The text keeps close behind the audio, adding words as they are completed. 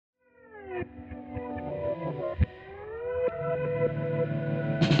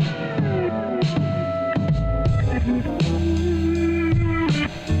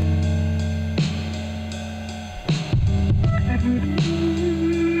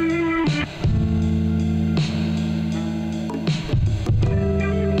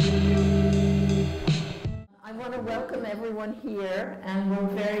here, and we're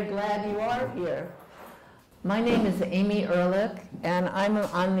very glad you are here. My name is Amy Ehrlich, and I'm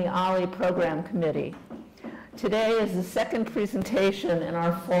on the OLLI Program Committee. Today is the second presentation in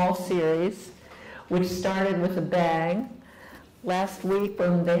our fall series, which started with a bang last week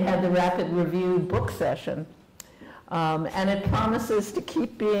when they had the Rapid Review book session. And it promises to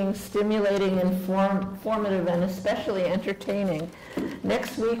keep being stimulating, informative, and especially entertaining.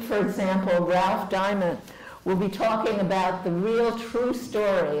 Next week, for example, Ralph Diamond will be talking about the real, true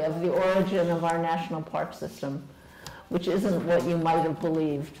story of the origin of our national park system, which isn't what you might have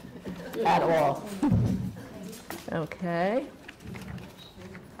believed at all. Okay.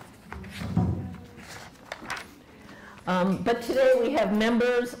 But today we have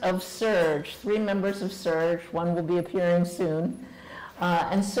members of SURGE, 3 members of SURGE. One will be appearing soon.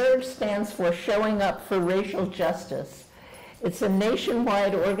 And SURGE stands for Showing Up for Racial Justice. It's a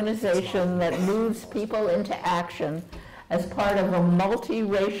nationwide organization that moves people into action as part of a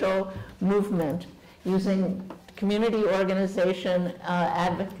multiracial movement using community organization,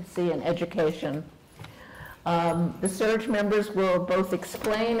 advocacy, and education. The SURGE members will both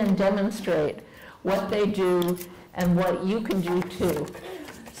explain and demonstrate what they do and what you can do too.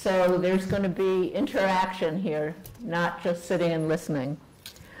 So there's going to be interaction here, not just sitting and listening.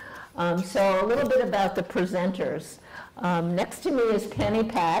 So a little bit about the presenters. Next to me is Penny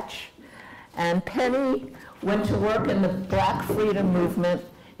Patch, and Penny went to work in the Black Freedom Movement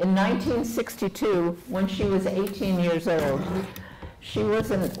in 1962 when she was 18 years old. She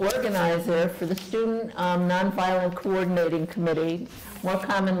was an organizer for the Student Nonviolent Coordinating Committee, more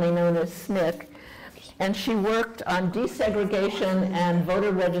commonly known as SNCC, and she worked on desegregation and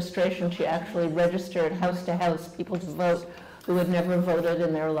voter registration. She actually registered house to house people to vote who had never voted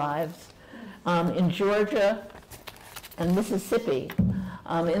in their lives in Georgia and Mississippi.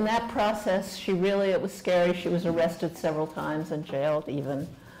 In that process, it was scary. She was arrested several times and jailed even.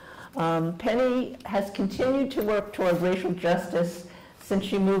 Penny has continued to work toward racial justice since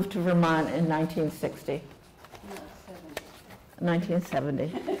she moved to Vermont in 1960.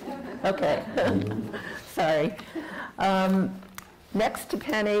 1970. Okay. Sorry. Next to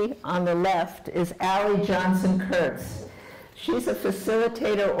Penny on the left is Allie Johnson-Kurtz. She's a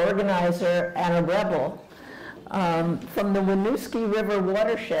facilitator, organizer, and a rebel from the Winooski River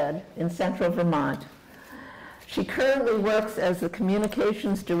watershed in central Vermont. She currently works as the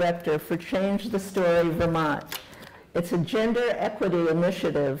communications director for Change the Story Vermont. It's a gender equity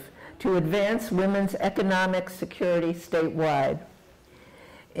initiative to advance women's economic security statewide.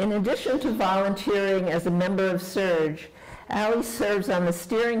 In addition to volunteering as a member of SURGE, Allie serves on the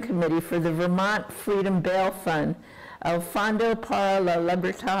steering committee for the Vermont Freedom Bail Fund, El Fondo para la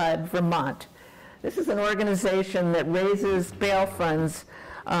Libertad Vermont. This is an organization that raises bail funds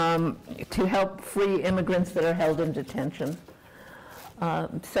to help free immigrants that are held in detention.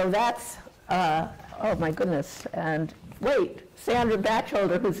 So that's, oh my goodness, and wait, Sandra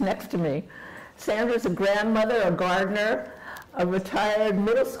Batchelder, who's next to me. Sandra's a grandmother, a gardener, a retired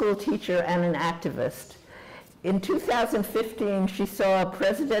middle school teacher, and an activist. In 2015, she saw a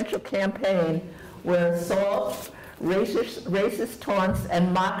presidential campaign where assault, racist taunts,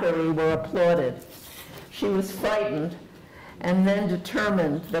 and mockery were applauded. She was frightened and then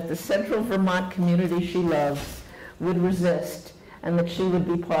determined that the central Vermont community she loves would resist and that she would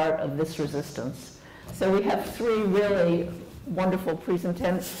be part of this resistance. So we have 3 really wonderful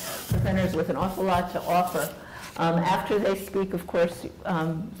presenters with an awful lot to offer. After they speak, of course,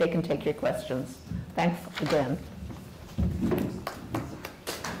 they can take your questions. Thanks again.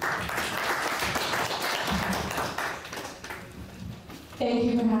 Thank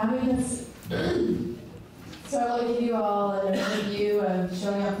you for having us. So I'd like to give you all an overview of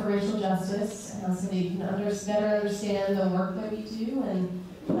Showing Up for Racial Justice, so that you can better understand the work that we do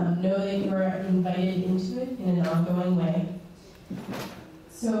and know that you are invited into it in an ongoing way.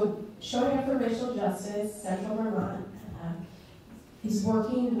 So Showing Up for Racial Justice, Central Vermont, is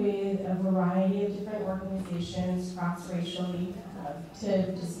working with a variety of different organizations cross-racially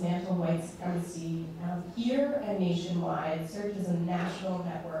to dismantle white supremacy here and nationwide. SURGE is a national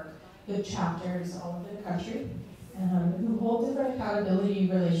network with chapters all over the country who hold different accountability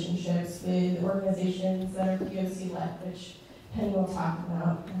relationships with organizations that are POC-led, which Penny will talk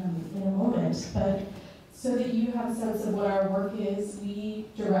about in a moment. But so that you have a sense of what our work is, we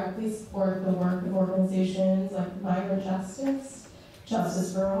directly support the work of organizations like Migrant Justice,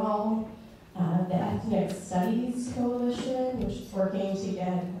 Justice for All, the Ethnic Studies Coalition, which is working to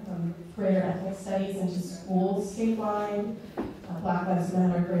get greater ethnic studies into schools statewide, Black Lives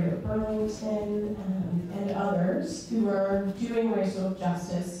Matter Greater Burlington, and others who are doing racial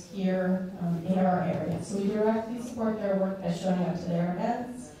justice here in our area. So we directly support their work by showing up to their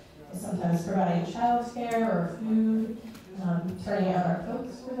events, by sometimes providing childcare or food, turning out our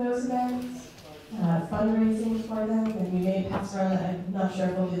folks for those events, fundraising for them, and we may pass around, I'm not sure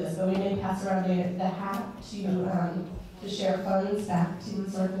if we'll do this, but we may pass around the hat to share funds back to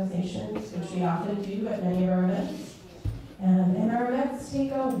these organizations, which we often do at many of our events. And our events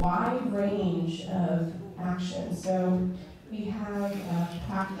take a wide range of action. So we have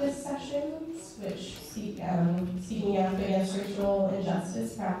practice sessions, which speaking out against racial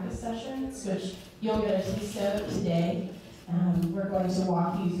injustice practice sessions, which you'll get a taste of today. We're going to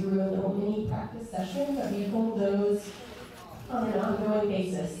walk you through a little mini practice session, but we hold those on an ongoing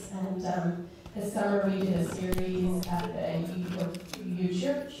basis. And this summer we did a series at the UU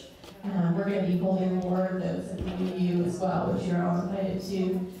Church. We're going to be holding more of those at the UU as well, which you're all invited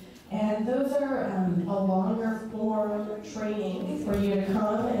to. And those are a longer form training for you to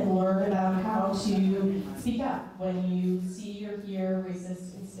come and learn about how to speak up when you see or hear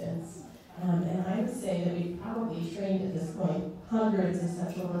racist incidents. And I would say that we've probably trained at this point hundreds of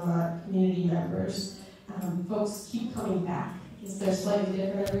Central Vermont community members. Folks keep coming back because they're slightly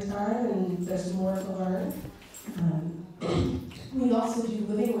different every time and there's more to learn. We also do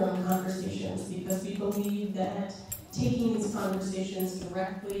living room conversations because we believe that taking these conversations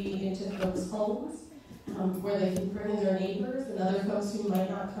directly into folks' homes, where they can bring in their neighbors and other folks who might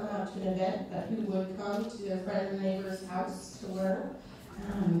not come out to an event, but who would come to their friend or neighbor's house to learn,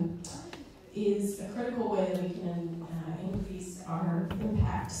 is a critical way that we can increase our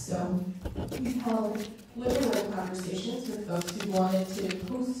impact. So we've held living room conversations with folks who wanted to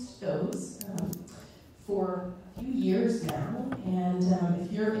host those for a few years now. And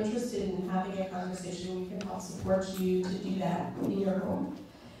if you're interested in having a conversation, we can help support you to do that in your home.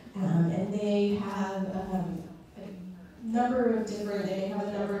 And they have a number of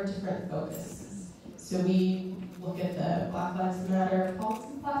different focuses. So we look at the Black Lives Matter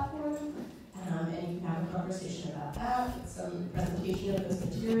policy platform, and you can have a conversation about that, some presentation of those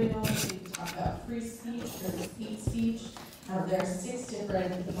materials. We can talk about free speech versus hate speech. There are 6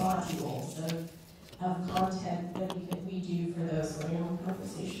 different modules of content that we do for those living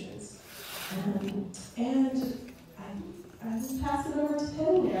conversations. And I will pass it over to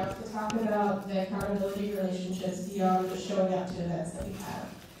Penny now to talk about the accountability relationships beyond just showing up to events that we have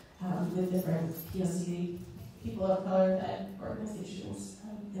with different POC, people of color-led organizations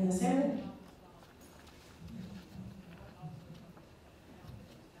in this area.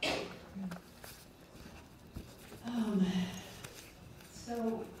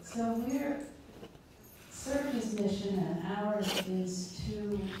 So we're Surge's mission and ours is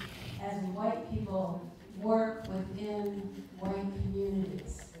to, as white people, work within white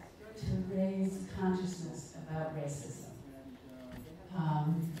communities to raise consciousness about racism.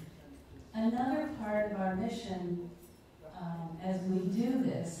 Another part of our mission as we do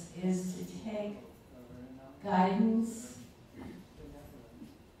this is to take guidance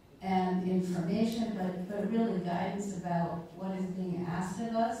and information, but really guidance about what is being asked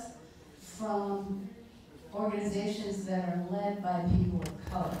of us from organizations that are led by people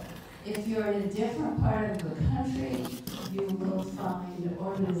of color. If you're in a different part of the country, you will find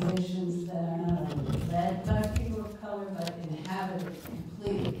organizations that are not only led by people of color, but inhabited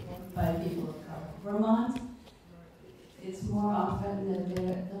completely by people of color. Vermont, it's more often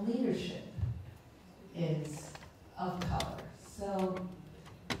that the leadership is of color.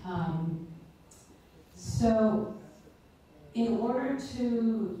 So in order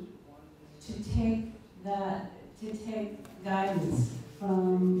to take guidance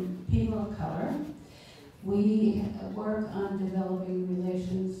from people of color, we work on developing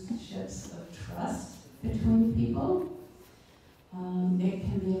relationships of trust between people. It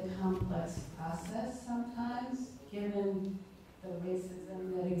can be a complex process sometimes, given the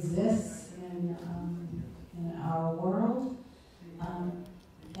racism that exists in our world.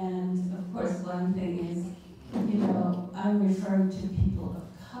 And of course, one thing is, I'm referring to people of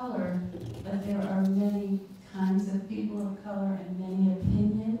color, but there are many kinds of people of color and many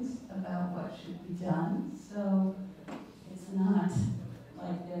opinions about what should be done. So it's not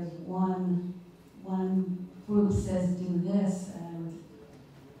like there's one group says do this and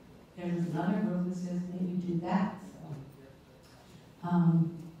there's another group that says maybe do that.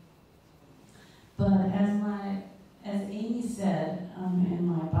 But as Amy said in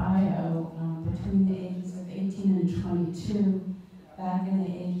my bio, between the ages of 18 and 22, back in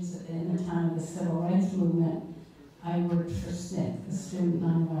the time of the Civil Rights Movement, I worked for SNCC, the Student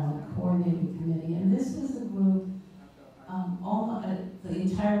Nonviolent Coordinating Committee, and this was a group almost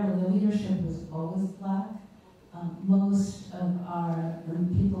entirely, the leadership was always black. Most of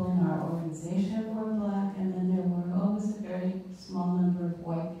the people in our organization were black, and then there were always a very small number of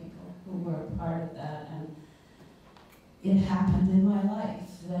white people who were a part of that. And it happened in my life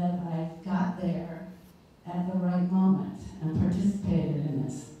that I got there at the right moment and participated in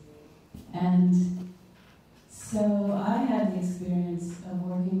this. And so I had the experience of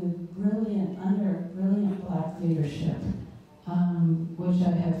working with under brilliant black leadership, which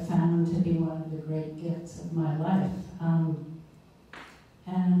I have found to be one of the great gifts of my life.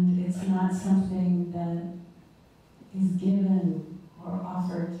 And it's not something that is given or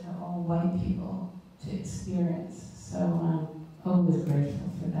offered to all white people to experience. So I'm always grateful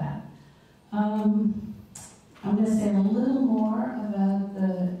for that. I'm going to say a little more about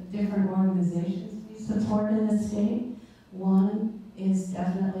the different organizations we support in the state. One is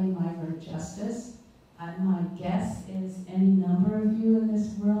definitely migrant justice. My guess is any number of you in this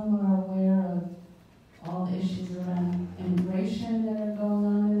room are aware of all the issues around immigration that are going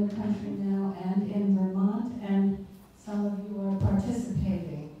on in the country now and in Vermont, and some of you are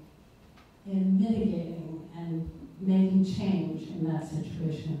participating in mitigating and making change in that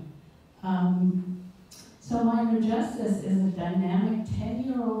situation. So Migrant Justice is a dynamic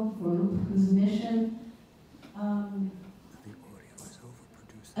 10-year-old group whose mission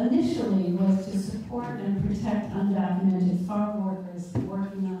initially was to support and protect undocumented farm workers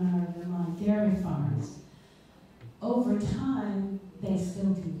working on our Vermont dairy farms. Over time, they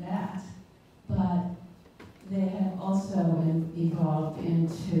still do that, but they have also evolved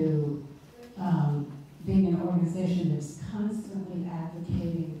into being an organization that's constantly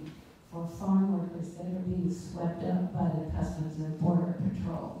advocating for farm workers that are being swept up by the Customs and Border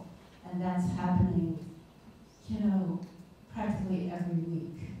Patrol. And that's happening, practically every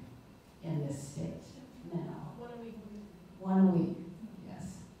week in this state now. 1 a week. 1 a week, yes.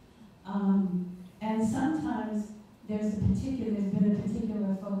 And sometimes there's been a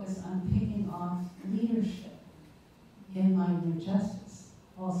particular focus on picking off leadership in migrant justice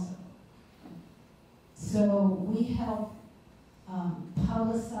also. So we help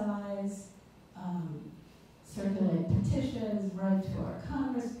publicize, circulate petitions, write to our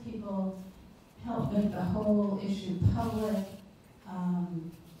Congress people, help make the whole issue public.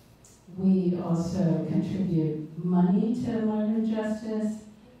 We also contribute money to migrant justice.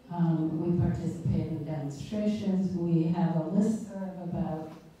 We participate in demonstrations. We have a listserv of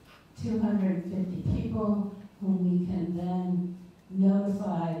about 250 people whom we can then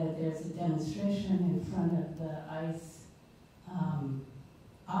notify that there's a demonstration in front of the ICE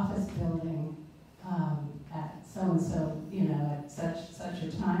office building at so-and-so, at such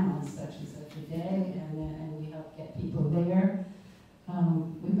a time on such and such a day, and we help get people there.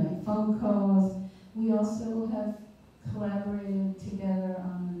 We make phone calls. We also have collaborated together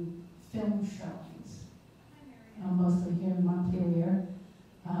on film showings, mostly here in Montpelier.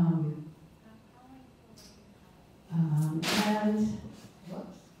 And,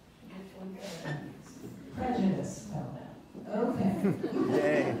 whoops, Prejudice fell down. Okay.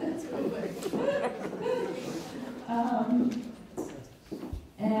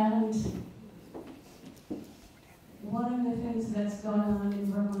 And one of the things that's going on in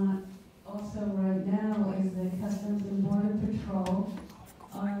Vermont also right now is that Customs and Border Patrol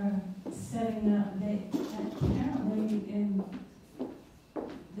are setting up,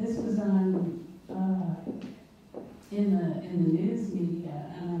 this was on, in the news media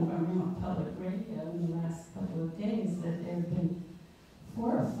and on Vermont Public Radio in the last couple of days, that there have been 4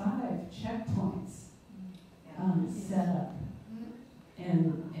 or 5 checkpoints set up.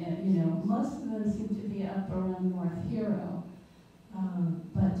 And most of them seem to be up around North Hero,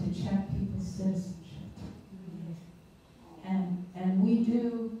 but to check people's citizenship. And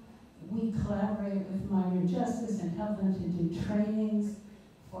we collaborate with Migrant Justice and help them to do trainings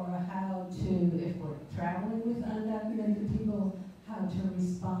for how to, if we're traveling with undocumented people, how to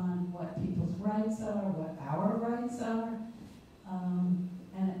respond, what people's rights are, what our rights are,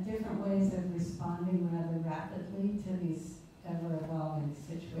 and different ways of responding rather rapidly to these ever-evolving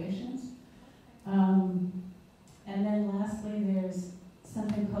situations. And then lastly, there's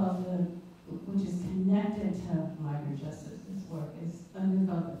something called which is connected to migrant justice's work, is something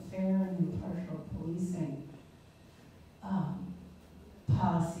called the Fair and Impartial Policing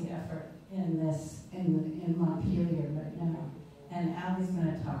policy effort in Montpelier right now. And Allie's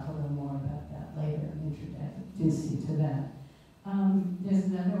going to talk a little more about that later and introduce you to that. There's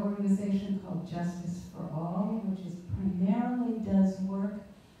another organization called Justice for All, which primarily does work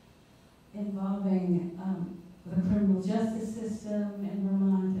involving the criminal justice system in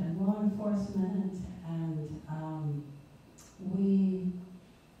Vermont and law enforcement, and we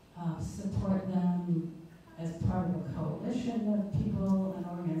as part of a coalition of people and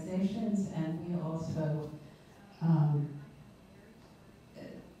organizations, and we also,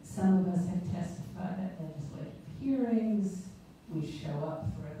 some of us have testified at legislative hearings. We show up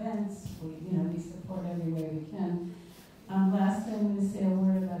for events. We support every way we can. Last time, I'm going to say a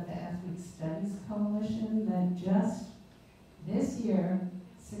word about the Ethnic Studies Coalition that just this year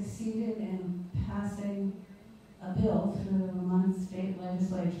succeeded in passing a bill through the Vermont State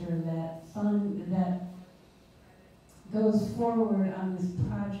Legislature that goes forward on this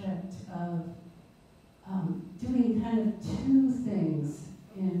project of doing kind of two things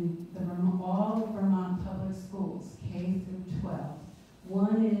in all of Vermont public schools, K through 12.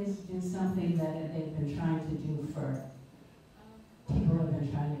 One is do something that they've been trying to do people have been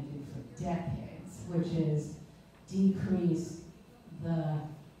trying to do for decades, which is decrease the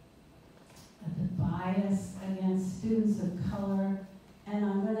bias against students of color. And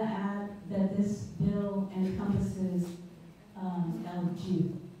I'm going to add that this bill encompasses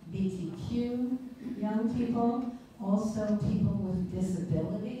LGBTQ young people, also people with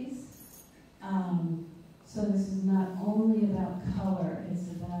disabilities. So this is not only about color, it's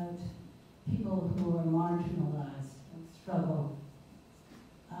about people who are marginalized and struggle.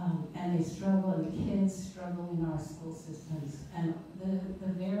 And they struggle, and the kids struggle in our school systems. And the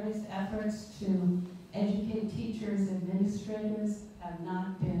various efforts to educate teachers, administrators have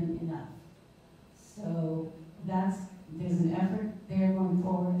not been enough. So there's an effort there going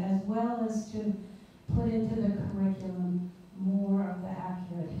forward, as well as to put into the curriculum more of the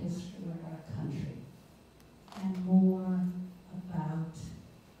accurate history of our country and more about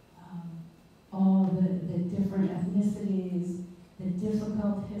all the different ethnicities, the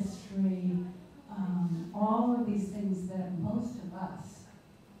difficult history, all of these things that most of us,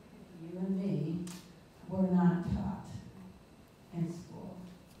 you and me, were not taught in school.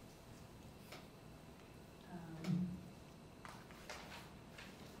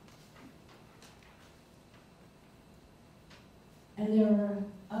 And there are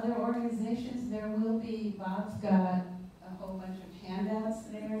other organizations. There will be, Bob's got a whole bunch of handouts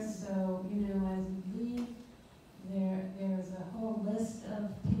there, so, as we leave, there's a whole list of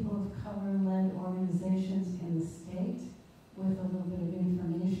people of color-led organizations in the state with a little bit of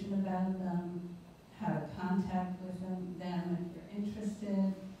information about them, how to contact with them if you're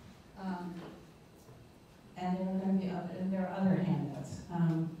interested. And there are other handouts.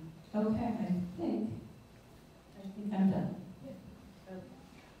 Okay, I think I'm done.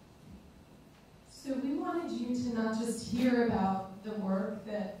 So we wanted you to not just hear about the work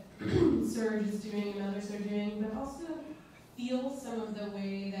that Surge is doing and others are doing, but also feel some of the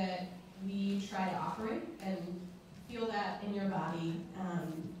way that we try to operate and feel that in your body.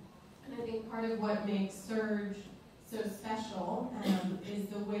 And I think part of what makes Surge so special is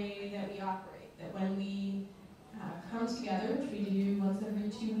the way that we operate. That when we come together, which we do once every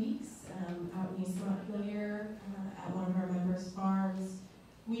 2 weeks out in East Montpelier at one of our members' farms,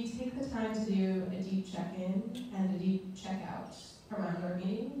 we take the time to do a deep check-in and a deep check-out around our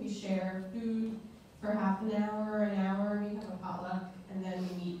meeting. We share food for half an hour, we have a potluck, and then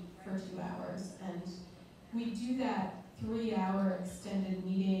we meet for 2 hours. And we do that 3-hour extended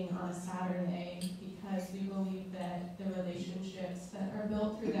meeting on a Saturday because we believe that the relationships that are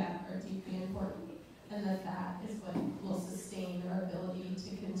built through that are deeply important, and that is what will sustain our ability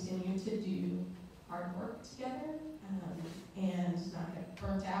to continue to do hard work together and not get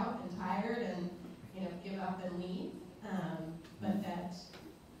burnt out and tired and give up and leave. But that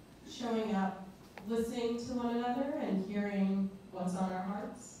showing up, listening to one another and hearing what's on our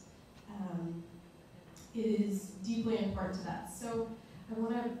hearts is deeply important to that. So I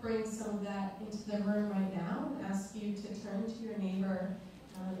want to bring some of that into the room right now and ask you to turn to your neighbor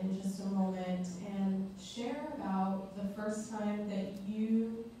in just a moment and share about the first time that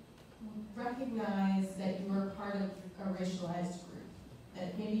you recognize that you were part of a racialized group,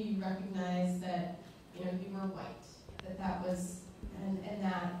 that maybe you recognize that you were white, that was, and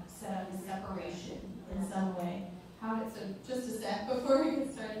that set up a separation in some way. So just a sec before we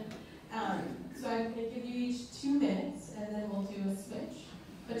get started. So I'm going to give you each 2 minutes, and then we'll do a switch.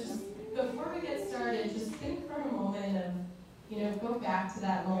 But just before we get started, just think for a moment of, go back to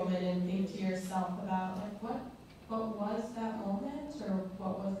that moment and think to yourself about what was that moment, or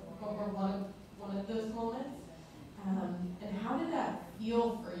what were one of those moments, and how did that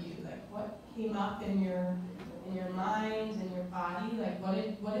feel for you? What came up in your mind and your body?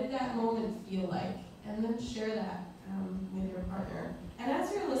 What did that moment feel like? And then share that with your partner. And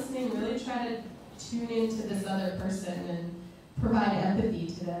as you're listening, really try to tune into this other person and provide empathy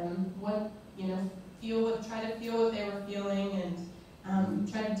to them. Try to feel what they were feeling, and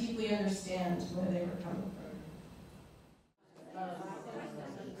try to deeply understand where they were coming from.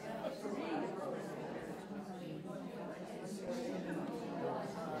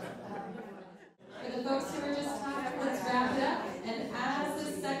 For the folks who were just talking, let's wrap it up. And as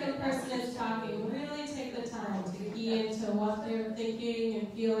the second person is talking, really take the time to key into what they're thinking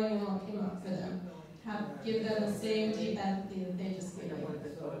and feeling and what came up for them. Give them the same deep empathy that they just gave you.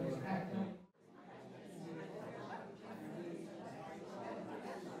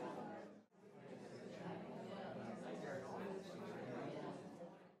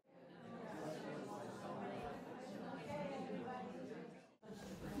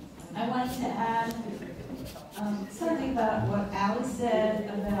 I wanted to add something about what Ali said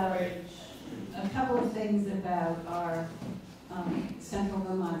about a couple of things about our Central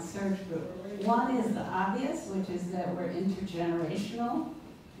Vermont Surge Group. One is the obvious, which is that we're intergenerational,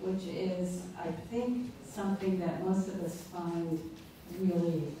 which is, I think, something that most of us find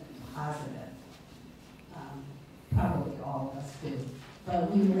really positive. Probably all of us do.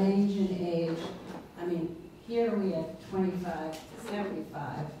 But we range in age. I mean, here we have 25 to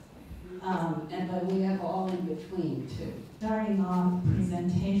 75. But we have all in between, too. Starting off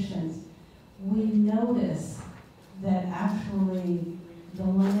presentations, we notice that actually the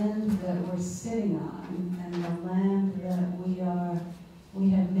land that we're sitting on and the land that we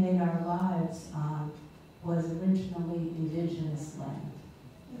have made our lives on was originally indigenous land.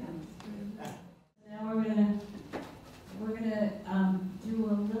 Now we're gonna do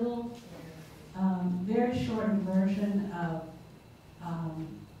a little very shortened version of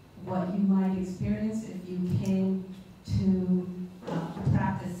what you might experience if you came to a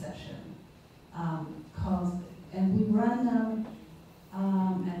practice session and we run them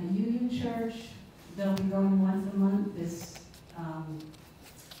at the UU Church. They'll be going once a month this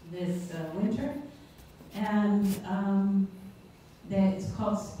winter, and it's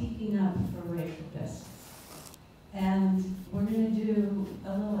called Speaking Up for Racial Justice. And we're going to do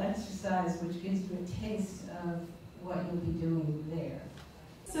a little exercise which gives you a taste of what you'll be doing there.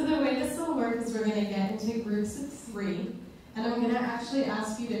 So the way this will work is we're going to get into groups of 3, and I'm going to actually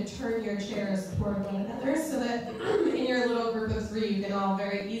ask you to turn your chairs toward one another so that in your little group of 3 you can all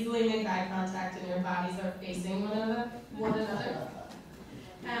very easily make eye contact and your bodies are facing one another.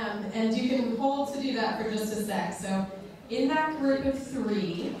 And you can hold to do that for just a sec. So in that group of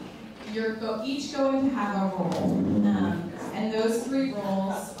 3, you're each going to have a role, and those 3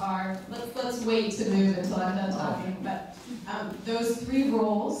 roles are, let's wait to move until I'm done talking, but those 3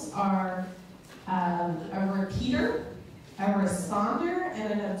 roles are a repeater, a responder,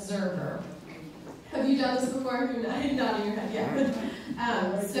 and an observer. Have you done this before? You're nodding your head,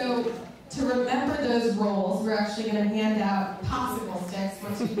 yeah. So to remember those roles, we're actually going to hand out popsicle sticks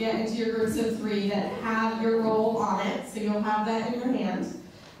once you get into your groups of 3 that have your role on it, so you'll have that in your hand.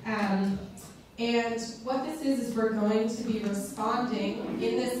 And what this is we're going to be responding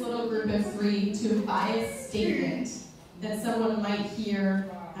in this little group of 3 to a biased statement that someone might hear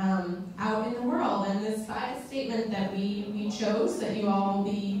out in the world. And this biased statement that we chose, that you all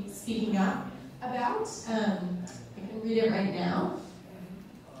will be speaking up about, I can read it right now.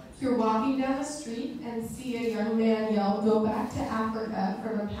 If you're walking down the street and see a young man yell, "Go back to Africa,"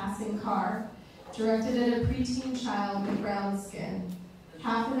 from a passing car, directed at a preteen child with brown skin.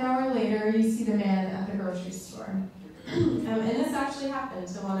 Half an hour later, you see the man at the grocery store. And this actually happened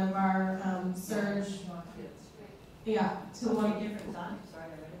to one of our surge. Yeah, to one different time. Sorry, I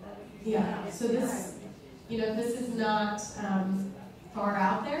read that. Yeah. So this, this is not far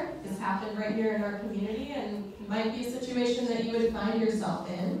out there. This happened right here in our community, and it might be a situation that you would find yourself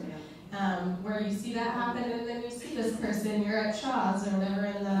in, where you see that happen, and then you see this person. You're at Shaw's or whatever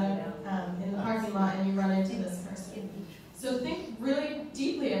in the parking lot, and you run into this person. So think really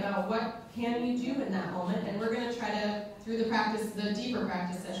deeply about what can you do in that moment, and we're going to try to, through the deeper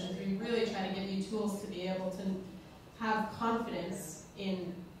practice sessions, we really try to give you tools to be able to have confidence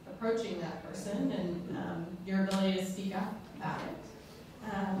in approaching that person and your ability to speak up about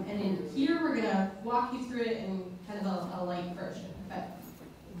it. And in here, we're going to walk you through it in kind of a light version. But,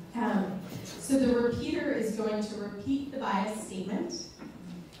 so the repeater is going to repeat the bias statement.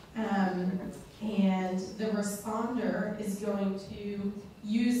 And the responder is going to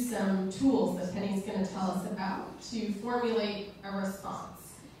use some tools that Penny's going to tell us about to formulate a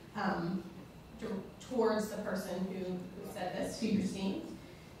response towards the person who said this, who you're seeing.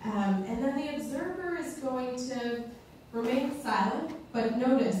 And then the observer is going to remain silent, but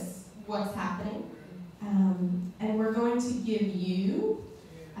notice what's happening. And we're going to give you,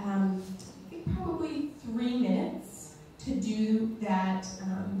 I think probably 3 minutes to do that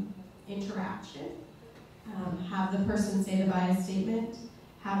interaction. Have the person say the bias statement,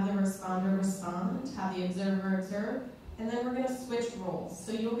 have the responder respond, have the observer observe, and then we're going to switch roles.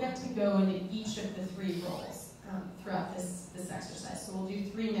 So you'll get to go into each of the 3 roles throughout this exercise. So we'll do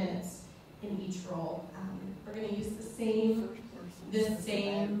 3 minutes in each role. We're going to use this same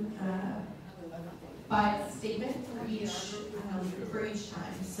bias statement for each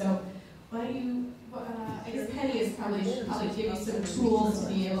time. So why don't you, I guess Penny should probably give you some tools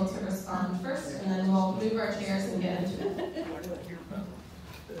to be able to respond first, and then we'll move our chairs and get into it.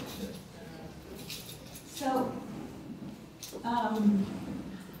 So,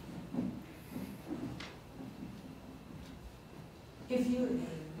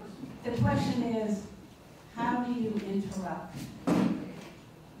 the question is, how do you interrupt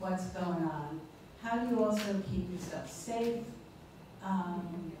what's going on? How do you also keep yourself safe,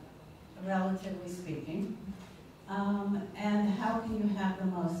 relatively speaking? And how can you have the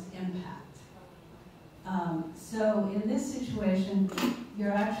most impact? So in this situation,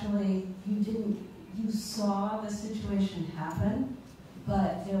 you saw the situation happen,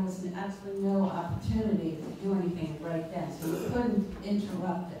 but there was absolutely no opportunity to do anything right then. So you couldn't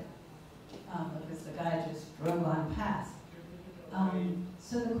interrupt it because the guy just drove on past.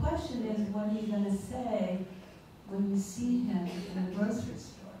 So the question is, what are you going to say when you see him in a grocery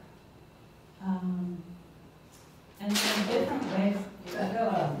store? And there are different ways. There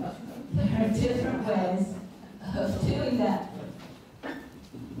are different ways of doing that.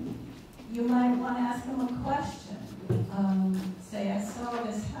 You might want to ask him a question. Say, I saw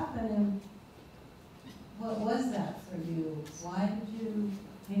this happen, and what was that for you? Why did you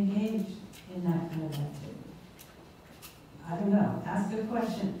engage in that kind of activity? I don't know. Ask a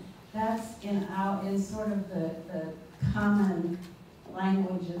question. That's in sort of the common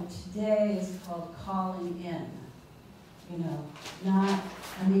language of today is called calling in. You know, not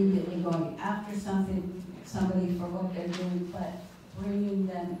immediately going after somebody for what they're doing, but bringing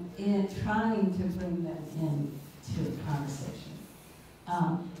them in, trying to bring them in to a conversation.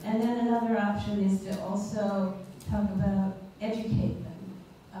 And then another option is to also talk about, educate them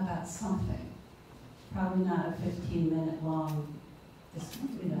about something. Probably not a 15-minute long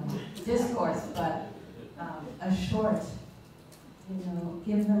discourse, but a short,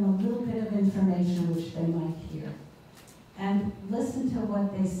 give them a little bit of information which they might hear. And listen to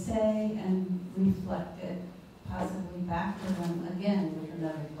what they say and reflect it possibly back to them again with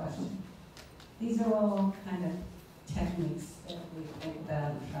another question. These are all kind of techniques that we think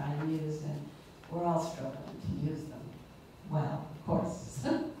about and try and use, and we're all struggling to use them well, of course.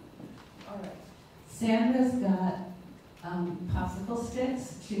 All right. Sandra's got popsicle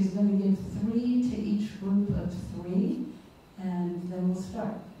sticks. She's going to give 3 to each group of 3, and then we'll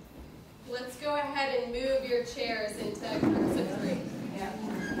start. Let's go ahead and move your chairs into groups of 3. Yeah.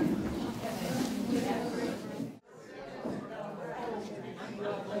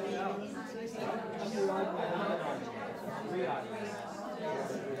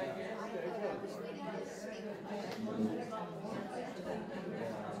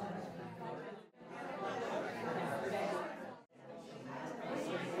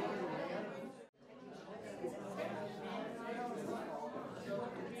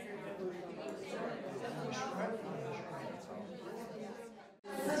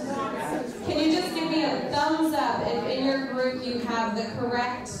 Can you just give me a thumbs up if in your group you have the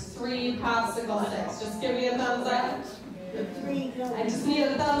correct 3 popsicle sticks? Just give me a thumbs up. I just need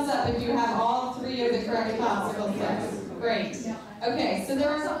a thumbs up if you have all 3 of the correct popsicle sticks. Great. Okay, so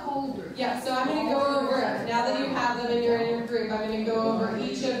there was a holder. Yeah, so I'm going to go over, now that you have them and you're in your group, I'm going to go over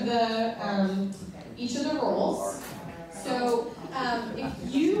each of the roles. So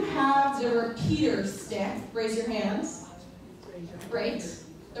if you have the repeater stick, raise your hands. Great.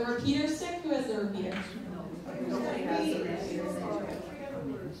 The repeater stick, who has the repeater?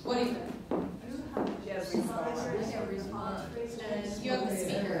 What do you think? You have the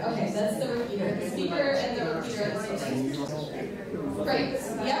speaker. Okay, that's the repeater. The speaker and the repeater are the same thing. Great.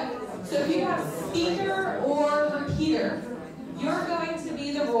 Yep. So if you have speaker or repeater, you're going to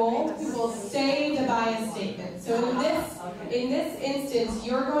be the role who will say the bias statement. So in this instance,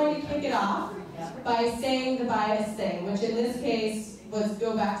 you're going to kick it off by saying the bias thing, which in this case was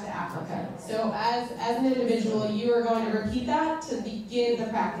go back to Africa. So as an individual, you are going to repeat that to begin the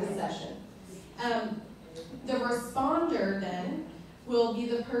practice session. The responder then will be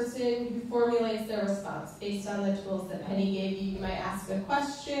the person who formulates their response based on the tools that Penny gave you. You might ask a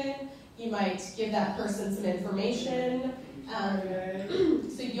question, you might give that person some information,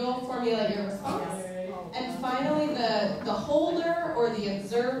 so you'll formulate your response. And finally, the holder or the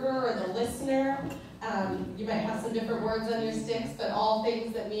observer or the listener, you might have some different words on your sticks, but all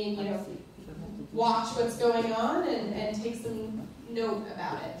things that mean, watch what's going on and take some note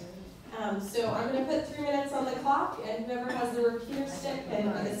about it. So I'm going to put 3 minutes on the clock, and whoever has the repeater stick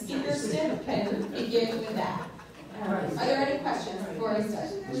and the speaker stick can begin with that. Are there any questions before I start?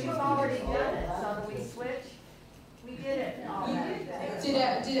 We've already done it, so we switch. We did it.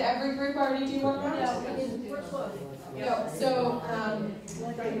 Did every group already do one round? No, we didn't. We're close. No, so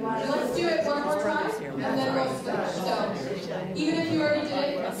let's do it one more time, and then we'll switch. So even if you already did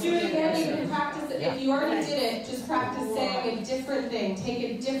it, do it again. You can practice it. If you already did it, just practice saying a different thing. Take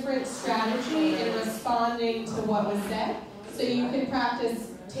a different strategy in responding to what was said. So you can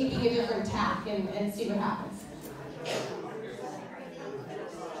practice taking a different tack and see what happens.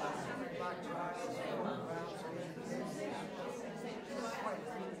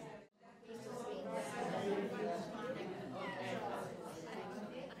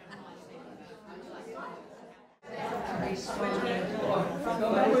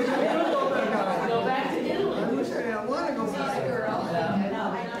 Go back to Italy. I want to go back.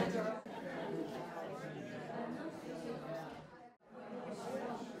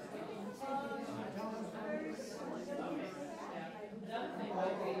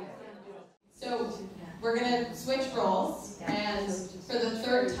 So we're going to switch roles, and for the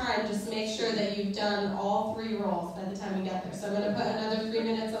third time, just make sure that you've done all 3 roles by the time we get there. So I'm going to put another 3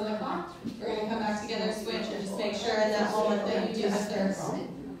 minutes on the clock. We're going to come back together, switch, and just make sure in that moment that you do the third role.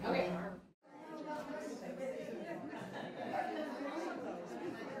 Okay.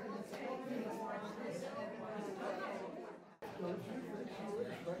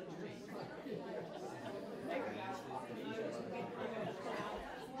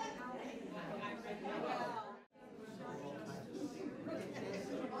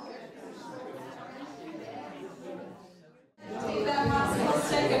 Take that possible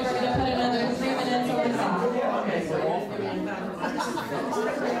stick, and we're going to put another 3 minutes on the clock.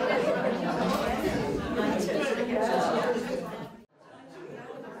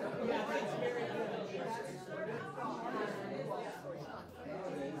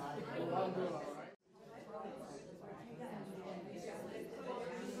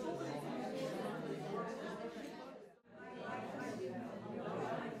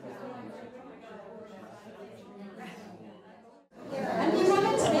 And we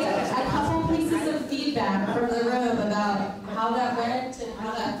wanted to make a couple pieces of feedback from the room about how that went and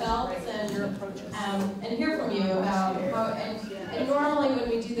how that felt, and hear from you about how. And normally when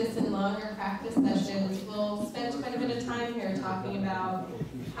we do this in longer practice sessions, we'll spend quite a bit of time here talking about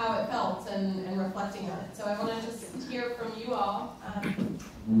how it felt and reflecting on it. So I want to just hear from you all. Does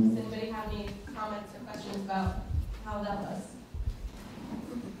anybody have any comments or questions about how that was?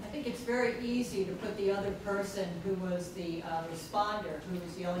 I think it's very easy to put the other person who was the responder, who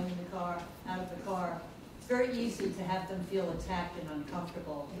was yelling in the car, out of the car. It's very easy to have them feel attacked and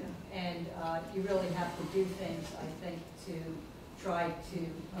uncomfortable. Yeah. And you really have to do things, I think, to try to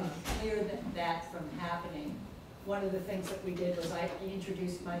clear that from happening. One of the things that we did was I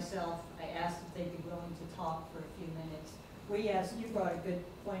introduced myself. I asked if they'd be willing to talk for a few minutes. We asked, you brought a good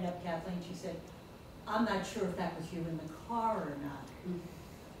point up, Kathleen. She said, I'm not sure if that was you in the car or not.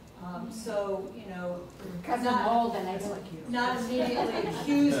 So, you know, not immediately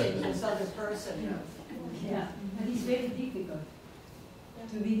accusing this other person. Yeah, and it's very difficult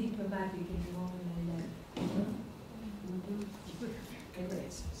to be diplomatic in the moment like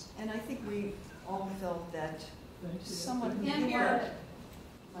that. And I think we all felt that someone who Can't hear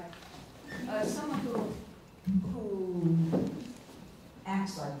someone who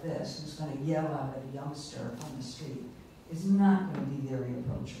acts like this, who's going to yell out at a youngster on the street, is not going to be very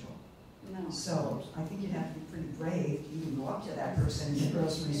approachable. No. So I think you'd have to be pretty brave to even go up to that person in the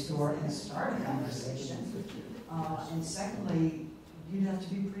grocery store and start a conversation. And secondly, you'd have to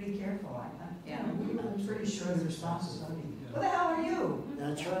be pretty careful. I'm pretty sure the response is going to be, "Who the hell are you?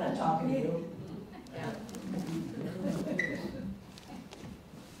 That's I'm not talking to you."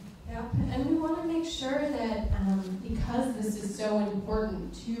 Yeah, and we want to make sure that because this is so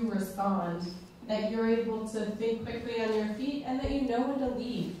important to respond, that you're able to think quickly on your feet and that you know when to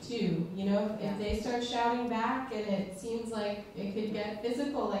leave too. You know, if they start shouting back and it seems like it could get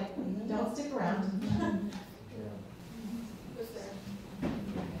physical, like don't stick around.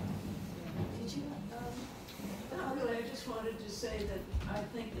 I just wanted to say that I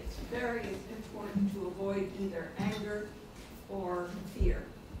think it's very important to avoid either anger or fear.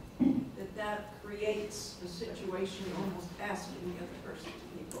 That creates a situation almost asking the other person to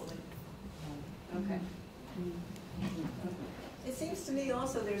be bullied. Okay. It seems to me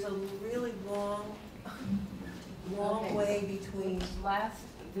also there's a really long way between last.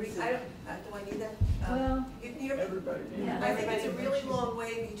 Do I need that? Well, everybody. I think it's a really long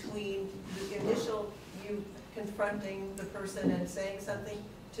way between the initial confronting the person and saying something,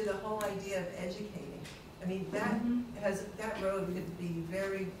 to the whole idea of educating. I mean, that road could be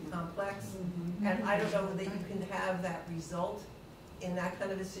very complex, and I don't know that you can have that result in that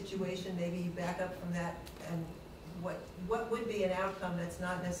kind of a situation. Maybe you back up from that, and what would be an outcome that's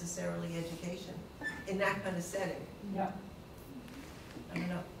not necessarily education in that kind of setting? Yep. I don't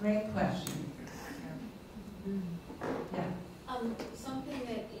know. Great question. Yeah. Something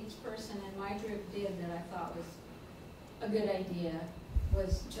that each person in my group did that I thought was a good idea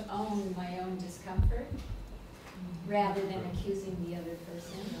was to own my own discomfort rather than accusing the other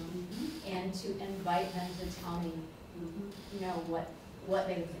person, and to invite them to tell me, you know, what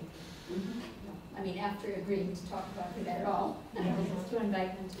they think. I mean, after agreeing to talk about it at all, to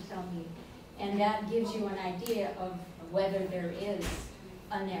invite them to tell me. And that gives you an idea of whether there is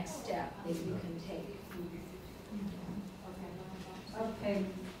a next step that you can take. Okay.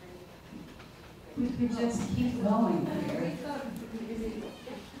 We could just keep going We here. thought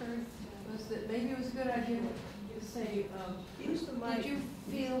was that maybe it was a good idea to say, Use the mic.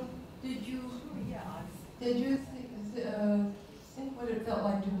 did you think what it felt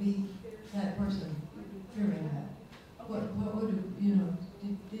like to be that person hearing that? What would it, you know,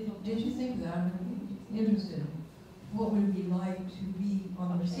 did you think that? I'm interested in what would it be like to be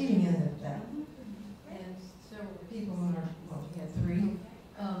on the receiving end of that? And several people on our, well, we had three,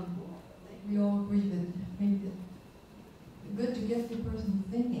 we all agreed that maybe it's good to get the person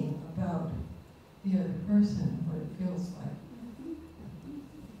thinking about the other person, what it feels like.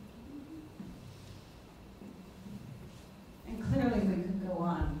 And clearly we could go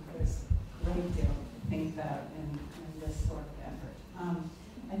on. There's a great deal to think about in this sort of effort.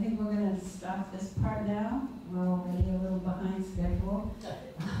 I think we're going to stop this part now. We're already a little behind schedule.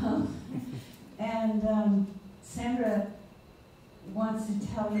 And Sandra wants to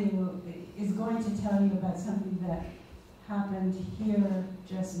tell you, is going to tell you about something that happened here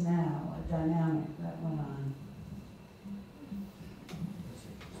just now, a dynamic that went on.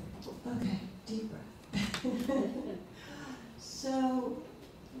 Okay, deep breath. So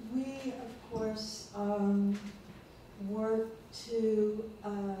we, of course, work to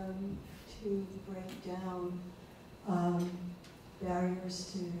break down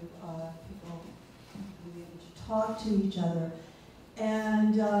barriers to people being able to talk to each other.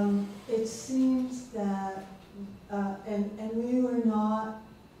 And it seems that, and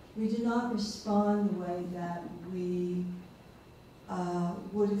we did not respond the way that we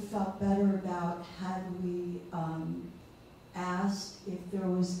would have felt better about had we asked if there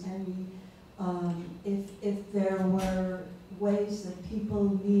was any, if there were ways that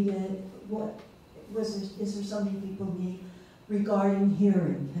people needed, is there something people need regarding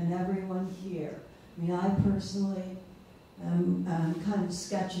hearing? Can everyone hear? I mean, I personally am kind of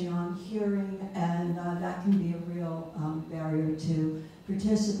sketchy on hearing, and that can be a real barrier to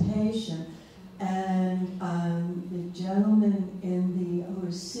participation. And the gentleman who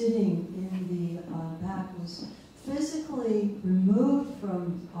was sitting in the back was physically removed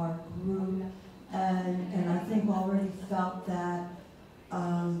from our group, and I think already felt that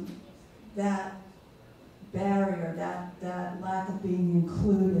that barrier, that lack of being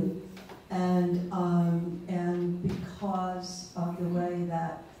included, and because of the way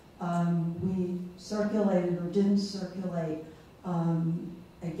that we circulated or didn't circulate,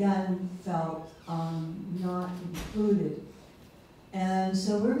 again felt not included. And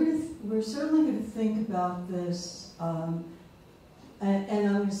so we're certainly going to think about this, and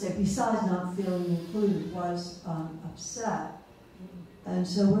I'm going to say, besides not feeling included, was upset. And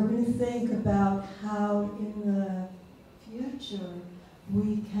so we're going to think about how in the future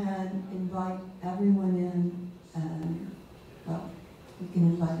we can invite everyone in, and well, we can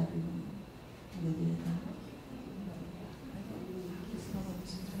invite everyone in. Maybe at that.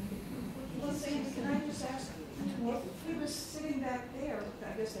 Well, Sandy, can I just ask, well, he was sitting back there,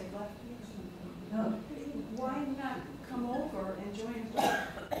 I guess they left. No. Why not come over and join us?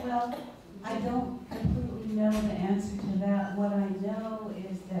 Well, I don't completely know the answer to that. What I know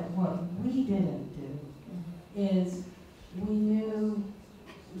is that what we didn't do is we knew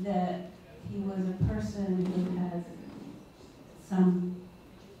that he was a person who has some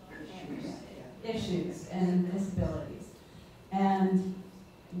issues and disabilities. And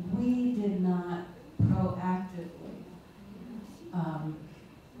we did not proactively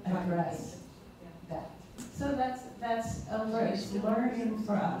address that. So that's a learning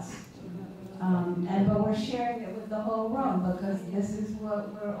for us. But we're sharing it with the whole room because this is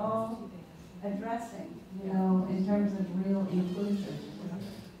what we're all addressing, you know, in terms of real inclusion.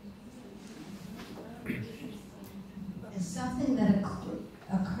 It's something that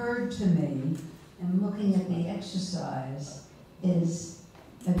occurred to me and looking at the exercise is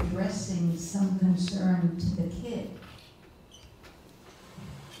addressing some concern to the kid.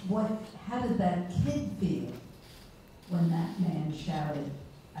 How did that kid feel when that man shouted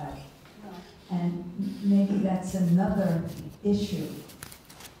out? And maybe that's another issue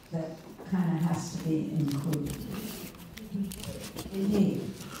that kind of has to be included. Indeed.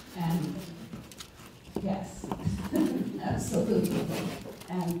 And yes, absolutely.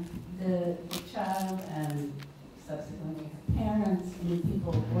 And the child and subsequently her parents and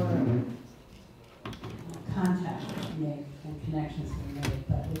people were contacted made and connections were made,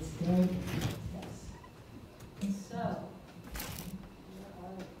 but it's very difficult, yes. So,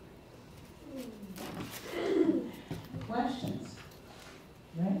 questions?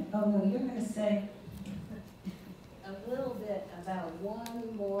 Right? Oh no, you're going to say a little bit about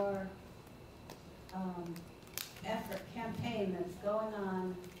one more campaign that's going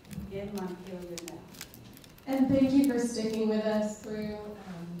on in Montpelier now. And thank you for sticking with us through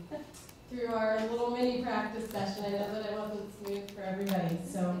our little mini practice session. I know that it wasn't smooth for everybody,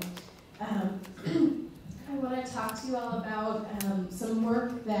 so I want to talk to you all about some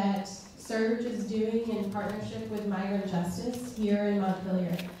work that Surge is doing in partnership with Migrant Justice here in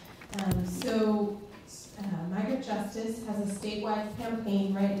Montpelier. Migrant Justice has a statewide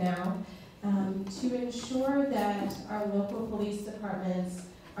campaign right now to ensure that our local police departments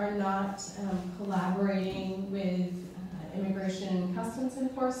are not collaborating with Immigration and Customs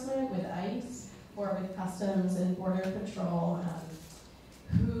Enforcement, with ICE, or with Customs and Border Patrol,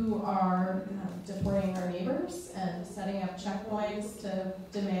 who are deporting our neighbors and setting up checkpoints to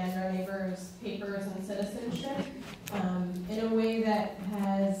demand our neighbors' papers and citizenship in a way that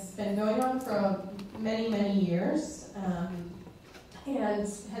has been going on for many, many years and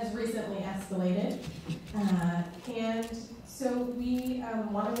has recently escalated. And so we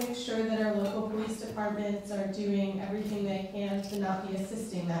want to make sure that our local police departments are doing everything they can to not be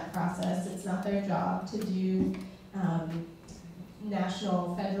assisting that process. It's not their job to do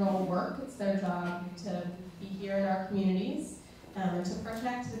national, federal work. It's their job to be here in our communities and to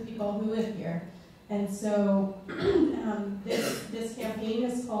protect the people who live here. And so this campaign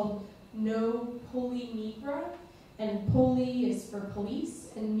is called No Poli Migra, and poli is for police,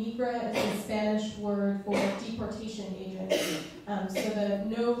 and migra is a Spanish word for deportation agent. So the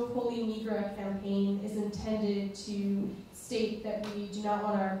No Poli Migra campaign is intended to state that we do not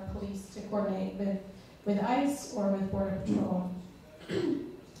want our police to coordinate with ICE or with Border Patrol.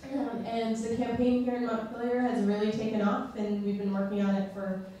 And the campaign here in Montpelier has really taken off, and we've been working on it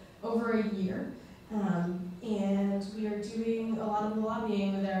for over a year. And we are doing a lot of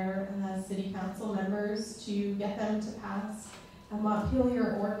lobbying with our city council members to get them to pass a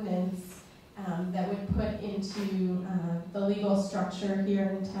Montpelier ordinance that would put into the legal structure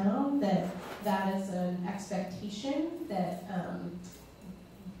here in town that is an expectation that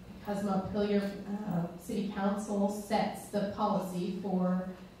because Montpelier City Council sets the policy for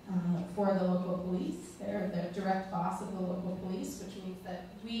the local police. They're the direct boss of the local police, which means that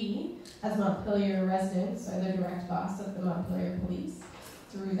we, as Montpelier residents, are the direct boss of the Montpelier police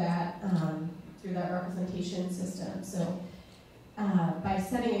through that representation system. So by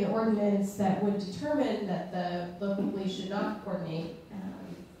setting an ordinance that would determine that the local police should not coordinate,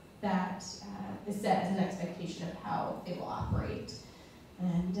 that is set as an expectation of how they will operate.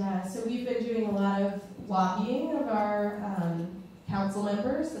 And so we've been doing a lot of lobbying of our council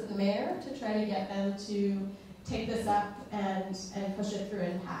members at the mayor to try to get them to take this up and push it through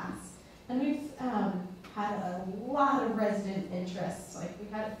and pass. And we've had a lot of resident interest. Like we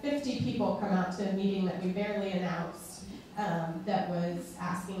had 50 people come out to a meeting that we barely announced that was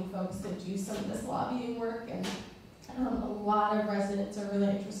asking folks to do some of this lobbying work, and a lot of residents are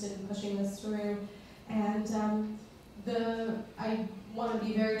really interested in pushing this through. And I want to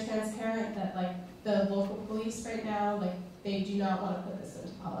be very transparent that like the local police right now, like they do not want to put this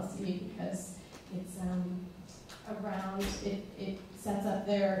into policy because it's around, it sets up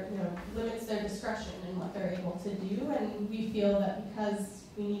their, limits their discretion in what they're able to do, and we feel that because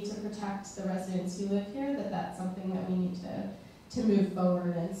we need to protect the residents who live here, that that's something that we need to move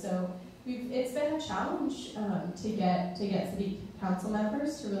forward. And so it's been a challenge to get city council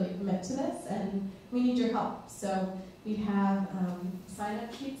members to really commit to this, and we need your help. So we have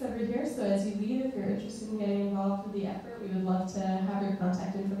sign-up sheets over here, so as you leave, if you're interested in getting involved with the effort, we would love to have your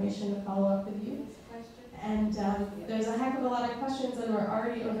contact information to follow up with you. And there's a heck of a lot of questions, and we're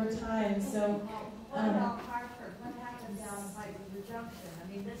already over time, so... What about Hartford? What happened down by the junction?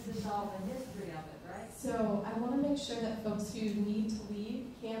 I mean, this is all the history of it, right? So I want to make sure that folks who need to leave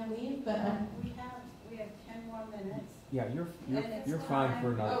can leave, but... We have 10 more minutes. Yeah, you're fine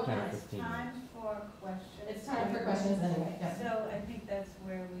for another 10 or 15 minutes. Time for for questions. It's time for questions anyway, yeah. So I think that's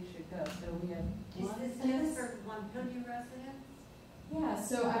where we should go. So we have. Is this just for Montpelier residents? Yeah,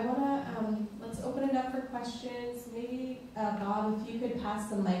 so I wanna, let's open it up for questions. Maybe, Bob, if you could pass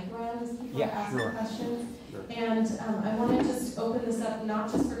the mic around as people are asking questions. Sure. And I wanna just open this up,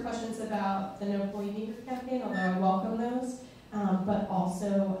 not just for questions about the No Bully Beaver campaign, although I welcome those, but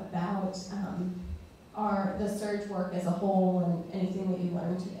also about the surge work as a whole and anything that you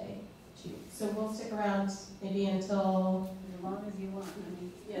learned today, too. So we'll stick around maybe until... As long as you want. I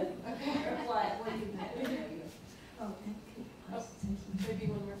mean, Yeah. Okay. what do you Maybe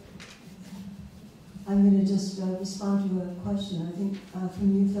one more. I'm going to just respond to a question, I think, from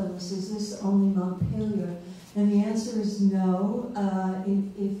you, Phyllis. Is this only Montpelier? And the answer is no.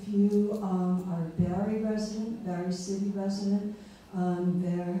 If you are a Barry resident, Barry City resident,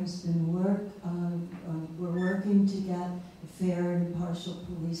 there has been work. We're working to get a fair and impartial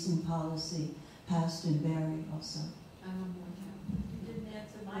policing policy passed in Barry also. You didn't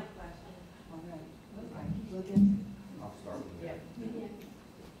answer my question. All right. Look at. I'll start with that.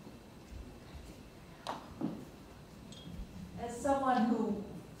 As someone who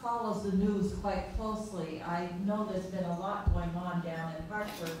follows the news quite closely, I know there's been a lot going on down in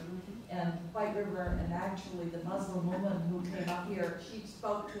Hartford and White River, and actually the Muslim woman who came up here, she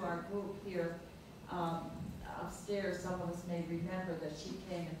spoke to our group here upstairs. Some of us may remember that she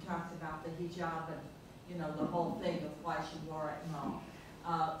came and talked about the hijab and, you know, the whole thing of why she wore it and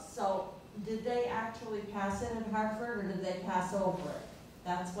all. So did they actually pass it in Hartford, or did they pass over it?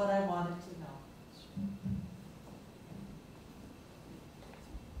 That's what I wanted to know.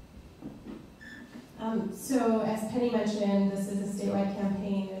 So as Penny mentioned, this is a statewide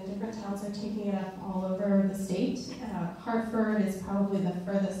campaign and different towns are taking it up all over the state. Hartford is probably the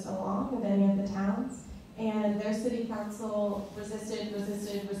furthest along of any of the towns. And their city council resisted,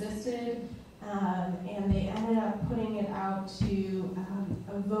 and they ended up putting it out to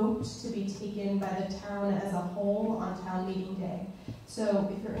a vote to be taken by the town as a whole on town meeting day. So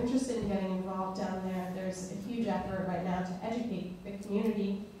if you're interested in getting involved down there, there's a huge effort right now to educate the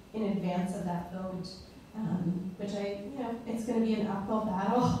community in advance of that vote, which it's going to be an uphill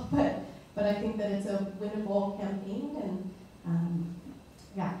battle, but I think that it's a winnable campaign, and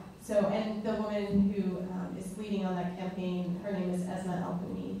yeah. So, and the woman who is leading on that campaign, her name is Esma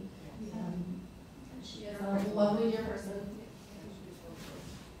El-Huni. She is a lovely dear person.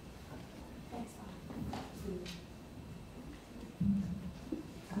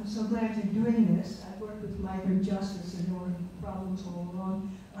 I'm so glad you're doing this. I've worked with migrant justice and there were problems all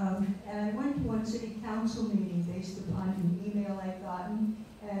along. And I went to one city council meeting based upon an email I'd gotten,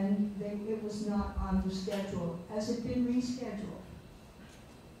 and it was not on the schedule. Has it been rescheduled?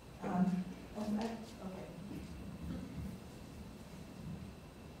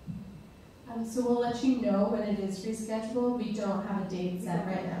 So we'll let you know when it is rescheduled. We don't have a date set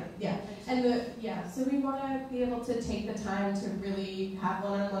right now. Yeah, and so we want to be able to take the time to really have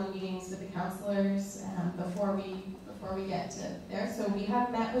one-on-one meetings with the counselors before we get to there. So we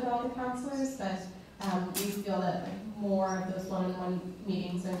have met with all the counselors, but we feel that more of those one-on-one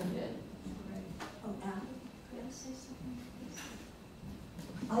meetings are needed.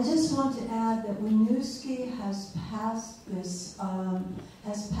 I just want to add that Winooski has passed this, an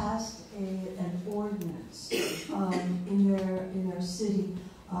ordinance in their city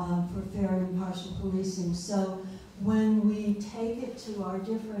for fair and impartial policing. So when we take it to our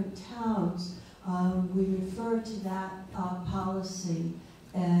different towns, we refer to that policy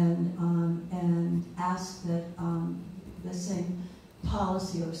and ask that the same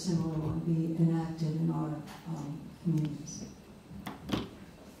policy or similar one be enacted in our communities.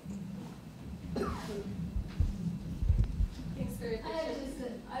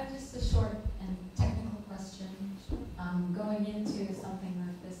 I have just a short and technical question. Going into something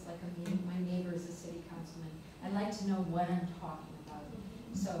like this, like a meeting, my neighbor is a city councilman. I'd like to know what I'm talking about.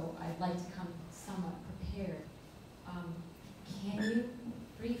 So I'd like to come somewhat prepared. Can you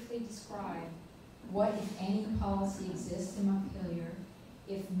briefly describe what, if any, policy exists in Montpelier?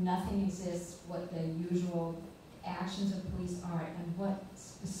 If nothing exists, what the usual actions of police are, and what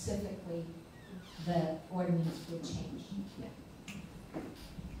specifically the ordinance would change?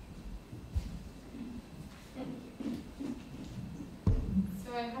 So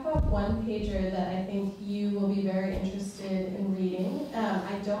I have a one-pager that I think you will be very interested in reading.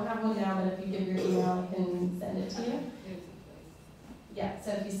 I don't have one now, but if you give your email, I can send it to you. Yeah,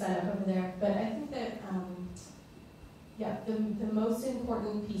 so if you sign up over there. But I think that, the most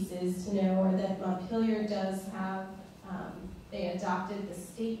important pieces to know are that Montpelier does have, they adopted the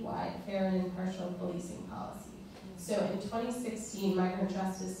statewide fair and impartial policing policy. So in 2016, migrant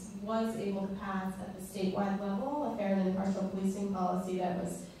justice was able to pass at the statewide level a fair and impartial policing policy that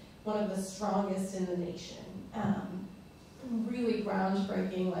was one of the strongest in the nation. Really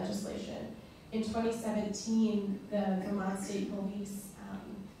groundbreaking legislation. In 2017, the Vermont State Police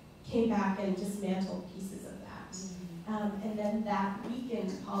came back and dismantled pieces of that. And then that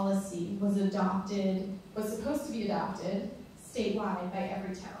weakened policy was supposed to be adopted statewide by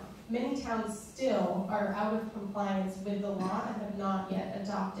every town. Many towns still are out of compliance with the law and have not yet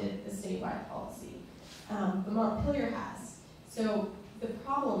adopted the statewide policy. But Montpelier has. So the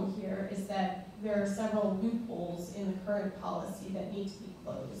problem here is that there are several loopholes in the current policy that need to be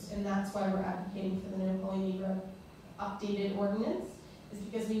closed, and that's why we're advocating for the No Pulling Negro updated ordinance, is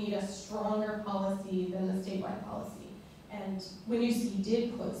because we need a stronger policy than the statewide policy. And Winooski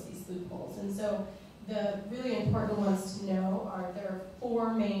did close these loopholes, and so the really important ones to know are there are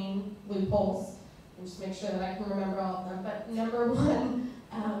 4 main loopholes, and just make sure that I can remember all of them. But number 1,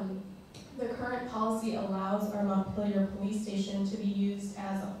 the current policy allows our Montpelier police station to be used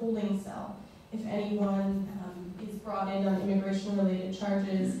as a holding cell. If anyone is brought in on immigration-related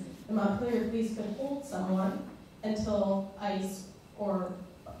charges, the Montpelier police could hold someone until ICE or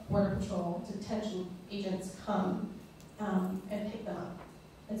Border Patrol detention agents come and pick them up.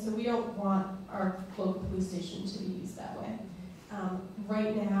 And so we don't want our local police station to be used that way.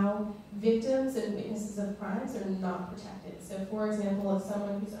 Right now, victims and witnesses of crimes are not protected. So for example, if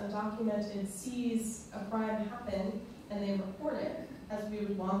someone who's undocumented sees a crime happen and they report it, as we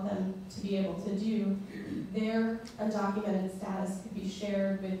would want them to be able to do, their undocumented status could be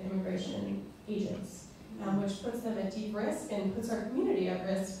shared with immigration agents, which puts them at deep risk and puts our community at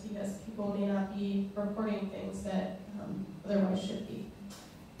risk because people may not be reporting things that otherwise should be.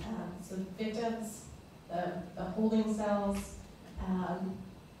 So victims, the holding cells,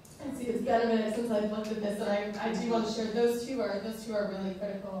 and see, it's been a minute since I've looked at this, and I do want to share those two are really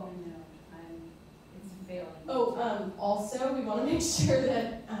critical. Also, we want to make sure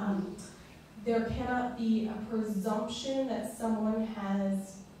that there cannot be a presumption that someone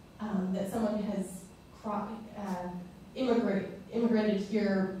has immigrated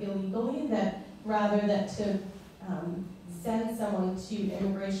here illegally. That rather that to send someone to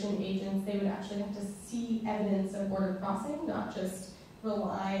immigration agents, they would actually have to see evidence of border crossing, not just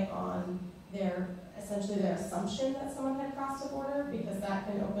rely on essentially their assumption that someone had crossed a border, because that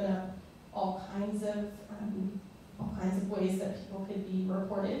can open up all kinds of ways that people could be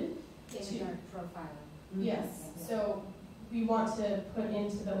reported. Profiling. Yes. So we want to put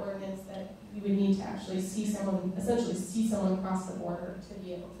into the ordinance that you would need to actually essentially see someone cross the border to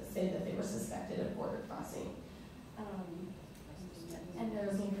be able to say that they were suspected of border crossing. And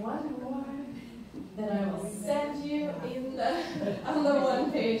there's one more that I will send you on the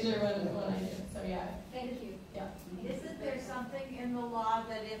one pager when I do. So yeah. Thank you. Yeah. Isn't there something in the law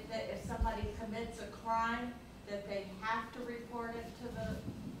that if somebody commits a crime, that they have to report it to the,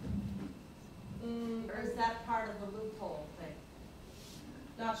 or is that part of the loophole thing?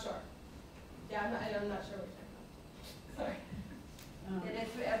 Not sure. Yeah, I'm not sure what you're talking about. Sorry. That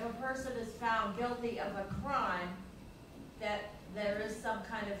if a person is found guilty of a crime, that there is some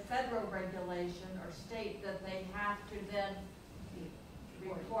kind of federal regulation or state that they have to then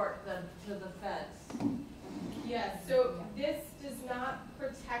report them to the feds. Yes, so this does not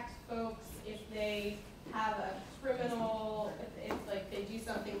protect folks if they have a criminal, if it's like they do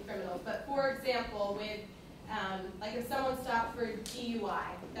something criminal. But for example, with like if someone stopped for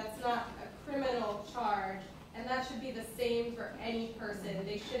DUI, that's not a criminal charge, and that should be the same for any person.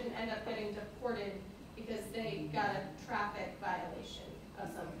 They shouldn't end up getting deported because they got a traffic violation of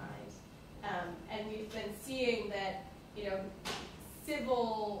some kind. And we've been seeing that,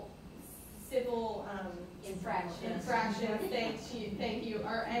 civil infractions, thank you,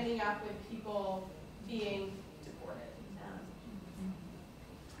 are ending up with people being deported.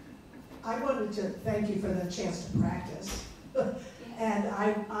 I wanted to thank you for the chance to practice. And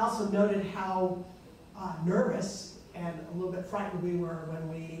I also noted how nervous and a little bit frightened we were when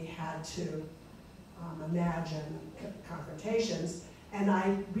we had to imagine confrontations. And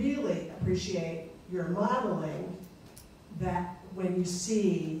I really appreciate your modeling that when you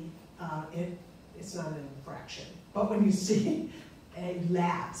see it's not an infraction, but when you see a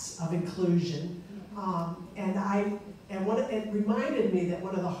lapse of inclusion, it reminded me that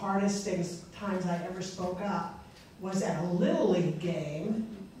one of the hardest times I ever spoke up was at a Little League game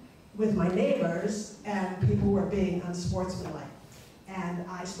with my neighbors, and people were being unsportsmanlike. And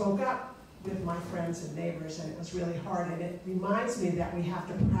I spoke up with my friends and neighbors, and it was really hard. And it reminds me that we have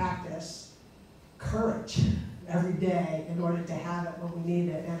to practice courage every day in order to have it when we need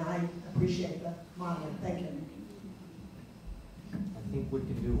it. And I appreciate the modeling. Thank you. I think we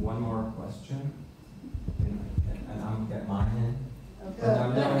can do one more question, and I'll get mine in. Okay.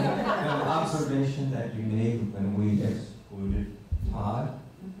 But an observation that you made when we excluded Todd,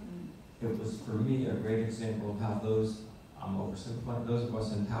 it was for me a great example of how those, I'm oversimplifying, those of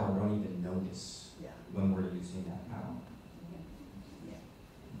us in power don't even notice when we're using that power.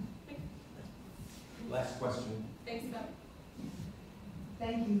 Last question. Thanks, Scott.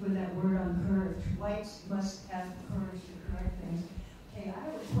 Thank you for that word on courage. Whites must have the courage to correct things. Okay, I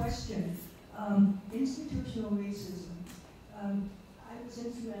have a question. Institutional racism. I was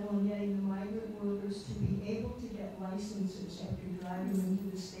instrumental in getting the migrant workers to be able to get licenses after driving them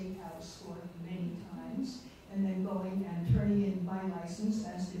to the State House for many times, and then going and turning in my license,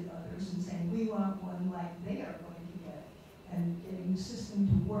 as did others, and saying, we want one like they are going to get, and getting the system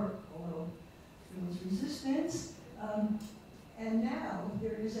to work, although there was resistance. And now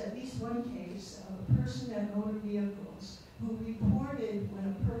there is at least one case of a person at motor vehicles who reported when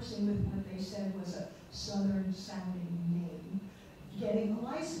a person with what they said was a southern sounding name getting a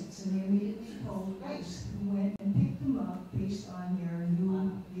license, and they immediately told ICE, who went and picked them up based on their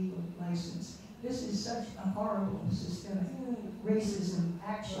new legal license. This is such a horrible systemic racism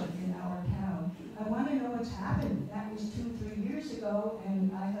action in our town. I want to know what's happened. That was 2-3 years ago,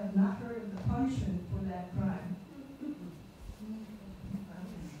 and I have not heard of the punishment for that crime.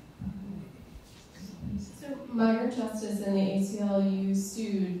 So Migrant Justice and the ACLU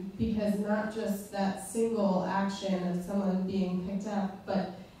sued because not just that single action of someone being picked up,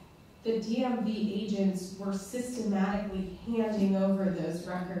 but the DMV agents were systematically handing over those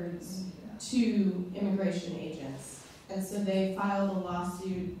records to immigration agents. And so they filed a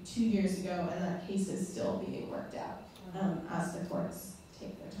lawsuit 2 years ago, and that case is still being worked out as the courts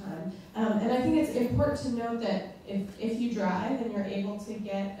take their time. And I think it's important to note that if you drive and you're able to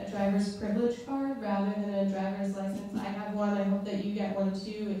get a driver's privilege card rather than a driver's license, I have one, I hope that you get one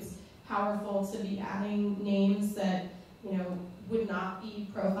too. It's powerful to be adding names that, you know, would not be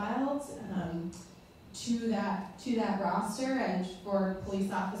profiled to that roster, and for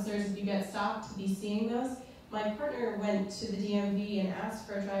police officers, if you get stopped, to be seeing those. My partner went to the DMV and asked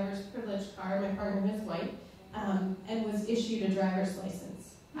for a driver's privilege card. My partner is white, and was issued a driver's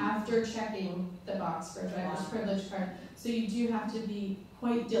license after checking the box for a driver's privilege card. So you do have to be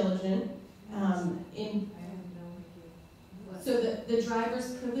quite diligent so the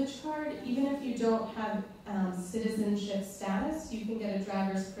driver's privilege card, even if you don't have citizenship status, you can get a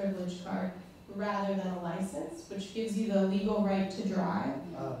driver's privilege card rather than a license, which gives you the legal right to drive,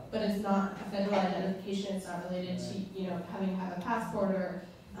 but it's not a federal identification. It's not related to, you know, having to have a passport or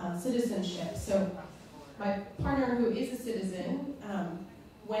citizenship. So my partner, who is a citizen,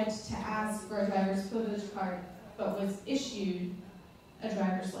 went to ask for a driver's privilege card, but was issued a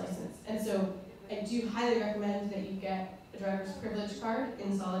driver's license. And so I do highly recommend that you get a driver's privilege card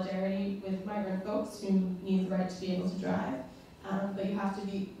in solidarity with migrant folks who need the right to be able to drive. But you have to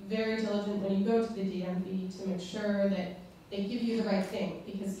be very diligent when you go to the DMV to make sure that they give you the right thing,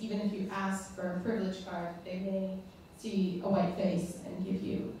 because even if you ask for a privilege card, they may see a white face and give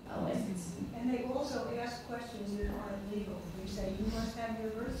you a license. And they also ask questions that aren't legal. They say, you must have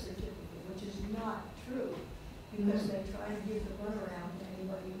your birth certificate, which is not true, because they try to give the runaround to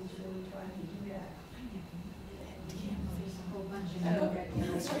anybody who's really trying to do that.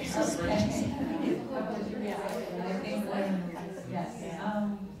 Yes,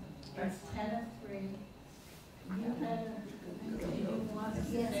 it's 10:03. You had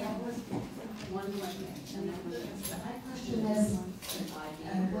Yes, I was one my question is,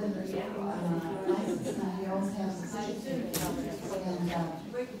 whether license manuals have certificates, and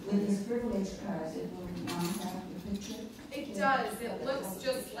with these privilege cards, it will have the picture? It does. It looks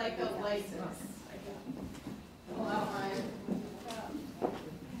just like a license. I can pull out mine.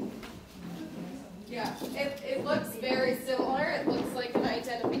 Yeah, it looks very similar. It looks like an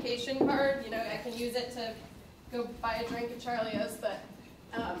identification card. You know, I can use it to go buy a drink at Charlie O's, but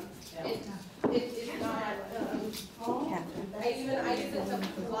it is not. I use it to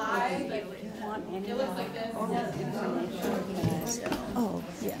fly. Like, it looks like this. Oh,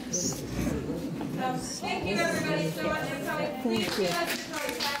 yes. Thank you everybody so much for coming. Please give us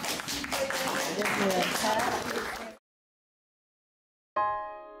a